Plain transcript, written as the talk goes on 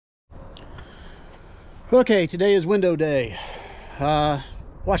Okay, today is window day.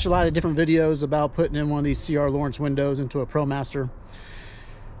 Watched a lot of different videos about putting in one of these C.R. Lawrence windows into a Promaster.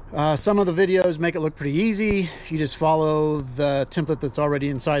 Some of the videos make it look pretty easy. You just follow the template that's already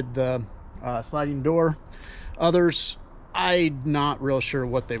inside the sliding door. Others, I'm not real sure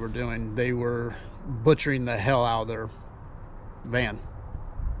what they were doing. They were butchering the hell out of their van.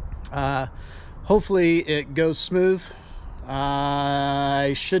 Hopefully it goes smooth.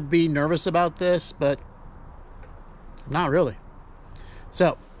 I should be nervous about this, but not really.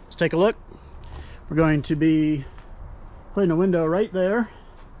 So let's take a look. We're going to be putting a window right there.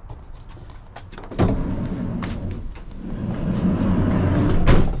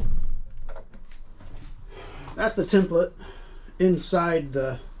 That's the template inside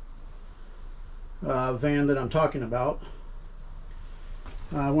the van that I'm talking about.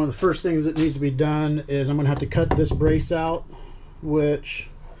 One of the first things that needs to be done is I'm going to have to cut this brace out, which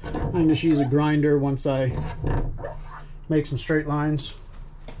I can just use a grinder once I make some straight lines.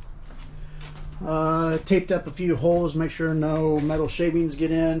 Taped up a few holes, make sure no metal shavings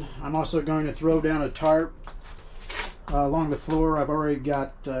get in. I'm also going to throw down a tarp along the floor. I've already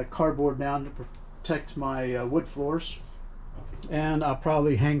got cardboard down to protect my wood floors, and I'll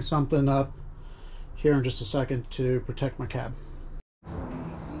probably hang something up here in just a second to protect my cab.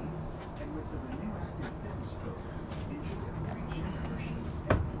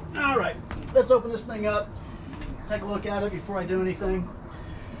 All right, let's open this thing up, take a look at it before I do anything.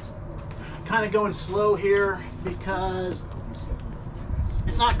 Kind of going slow here because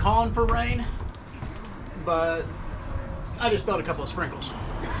it's not calling for rain, but I just felt a couple of sprinkles.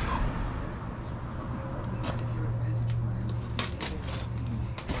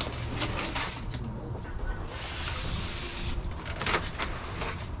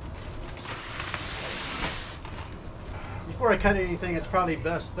 Before I cut anything, it's probably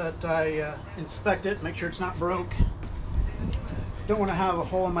best that I inspect it, make sure it's not broke. Don't want to have a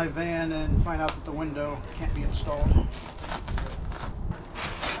hole in my van and find out that the window can't be installed.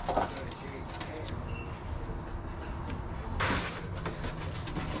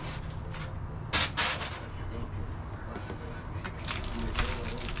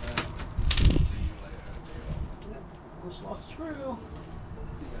 Just lost a screw.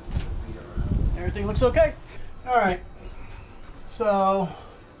 Everything looks okay. All right. So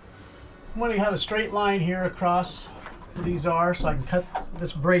I'm going to have a straight line here across where these are, so I can cut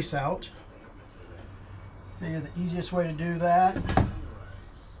this brace out. Figure the easiest way to do that,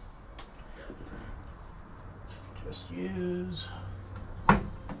 just use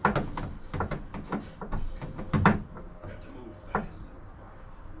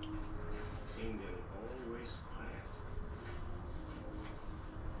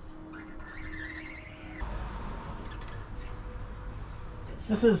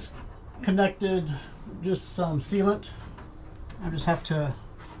this is connected, just some sealant. I just have to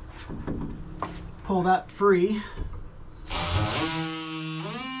pull that free.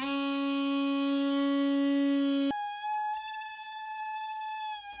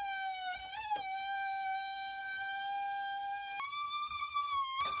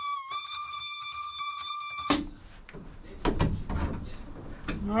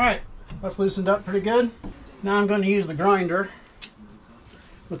 All right, that's loosened up pretty good. Now I'm going to use the grinder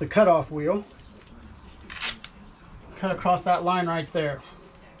with the cutoff wheel. Cut across that line right there.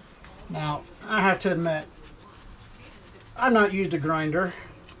 Now, I have to admit, I've not used a grinder.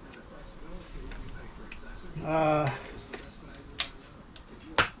 So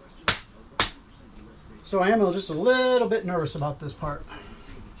I am just a little bit nervous about this part.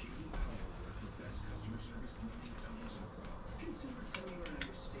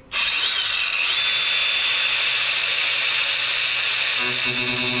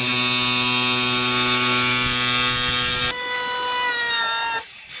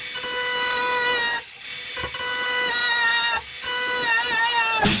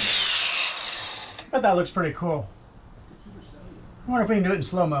 But that looks pretty cool. I wonder if we can do it in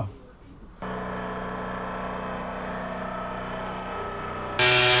slow-mo.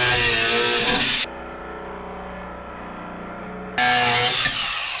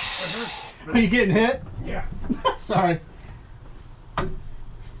 Are you getting hit? Yeah. Sorry.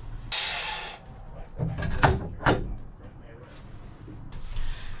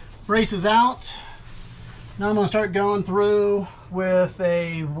 Brace is out. Now I'm going to start going through with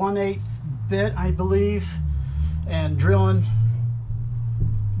a 1/8 bit, I believe, and drilling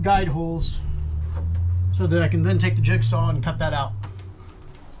guide holes so that I can then take the jigsaw and cut that out.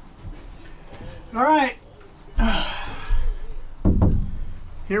 All right,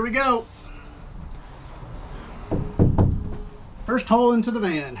 here we go. First hole into the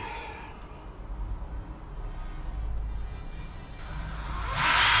van.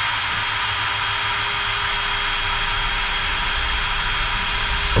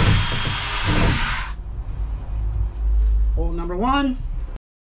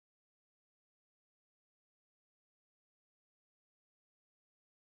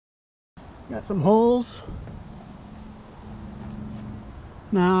 Got some holes.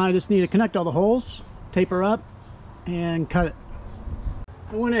 Now I just need to connect all the holes, taper up, and cut it.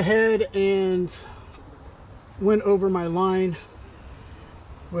 I went ahead and went over my line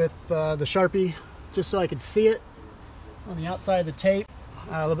with the Sharpie just so I could see it on the outside of the tape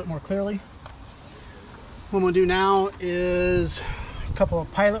a little bit more clearly. What I'm going to do now is a couple of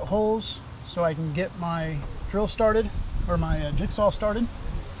pilot holes so I can get my drill started, or my jigsaw started.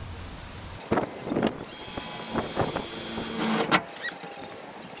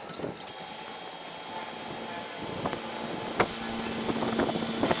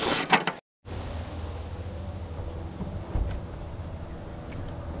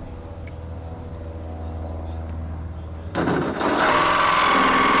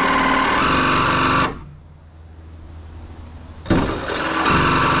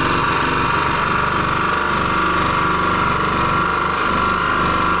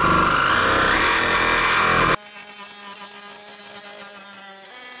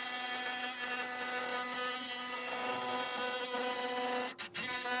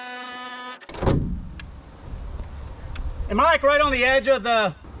 Am I like right on the edge of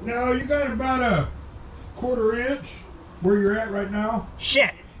the... No, you got about a 1/4 inch where you're at right now.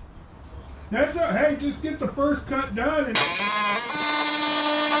 Shit! That's a, hey, just get the first cut done and...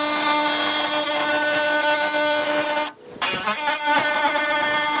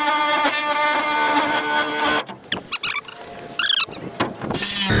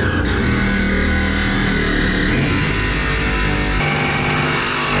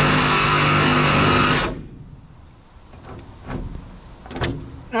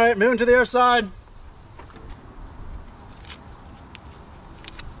 All right, moving to the other side.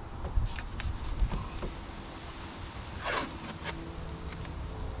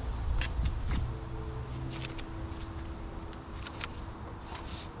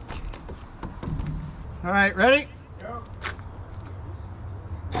 All right, ready? Yep.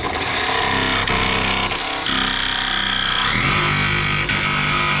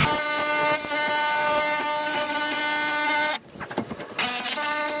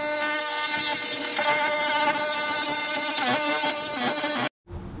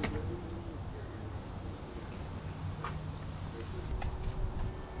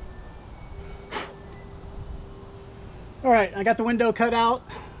 All right, I got the window cut out.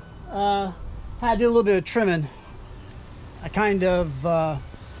 Had to do a little bit of trimming. I kind of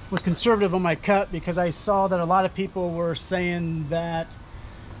was conservative on my cut because I saw that a lot of people were saying that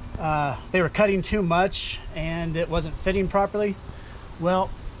they were cutting too much and it wasn't fitting properly. Well,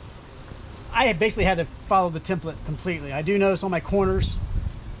 I basically had to follow the template completely. I do notice on my corners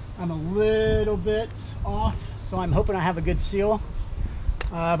I'm a little bit off, so I'm hoping I have a good seal.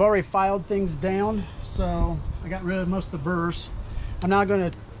 I've already filed things down, so I got rid of most of the burrs. I'm now going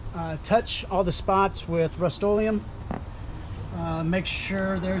to touch all the spots with Rust-Oleum, make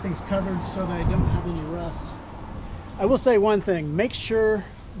sure that everything's covered so that I don't have any rust. I will say one thing: make sure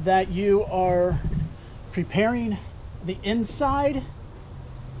that you are preparing the inside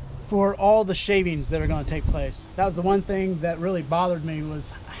for all the shavings that are going to take place. That was the one thing that really bothered me,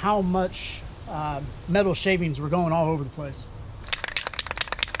 was how much metal shavings were going all over the place.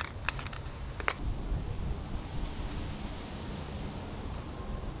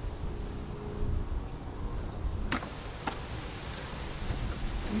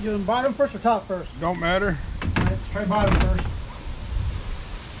 You doing bottom first or top first? Don't matter. All right, let's try bottom first.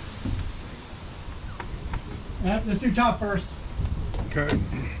 Yeah, let's do top first. Okay.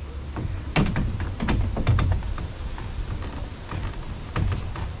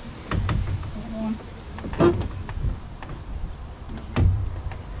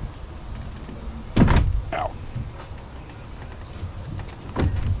 Ow.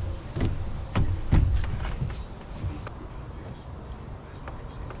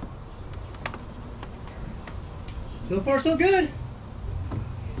 So far, so good.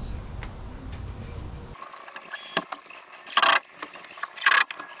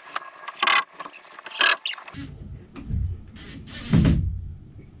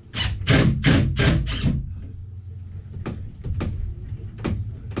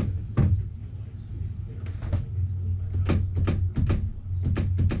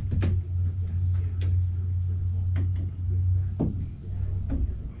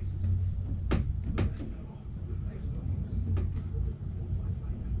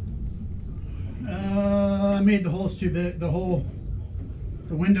 I made the holes too big, the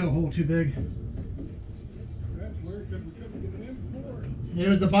window hole too big. That's weird because we couldn't get it in before.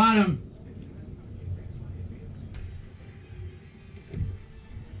 Here's the bottom.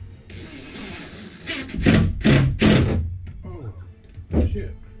 Oh,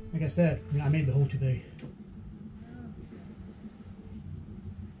 shit. Like I said, I made the hole too big.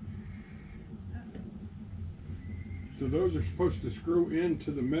 So those are supposed to screw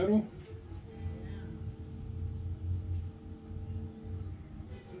into the metal?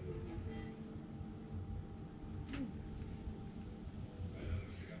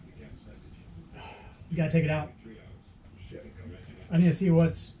 You gotta take it out. I need to see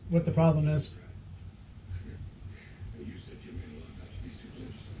what the problem is.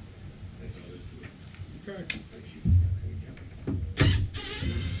 Okay.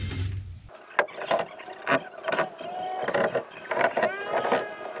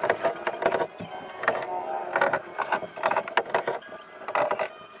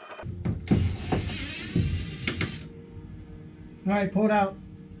 All right, pull it out.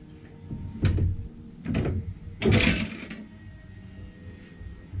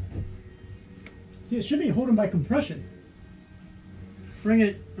 See, it should be holding by compression. Bring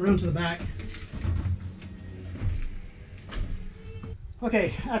it around to the back.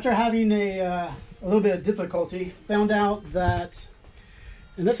 Okay, after having a little bit of difficulty, found out that,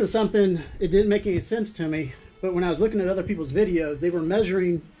 and this is something, it didn't make any sense to me, but when I was looking at other people's videos, they were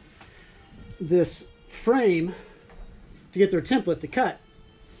measuring this frame to get their template to cut.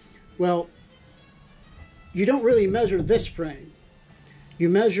 Well, you don't really measure this frame. You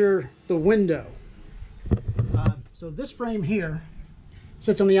measure the window. So this frame here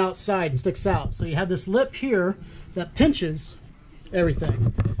sits on the outside and sticks out. So you have this lip here that pinches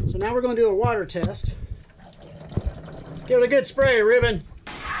everything. So now we're going to do a water test. Give it a good spray, Ruben.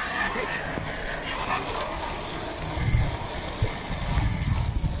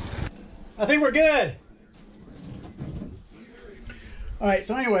 I think we're good. All right,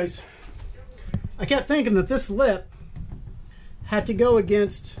 so anyways, I kept thinking that this lip had to go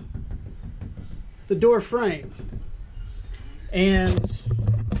against the door frame. And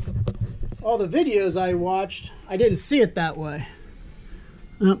all the videos I watched, I didn't see it that way.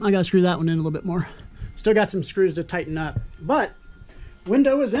 Oh, I gotta screw that one in a little bit more. Still got some screws to tighten up, but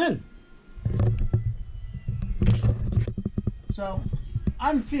window is in. So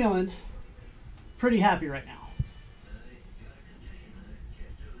I'm feeling pretty happy right now.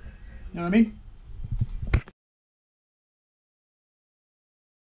 You know what I mean?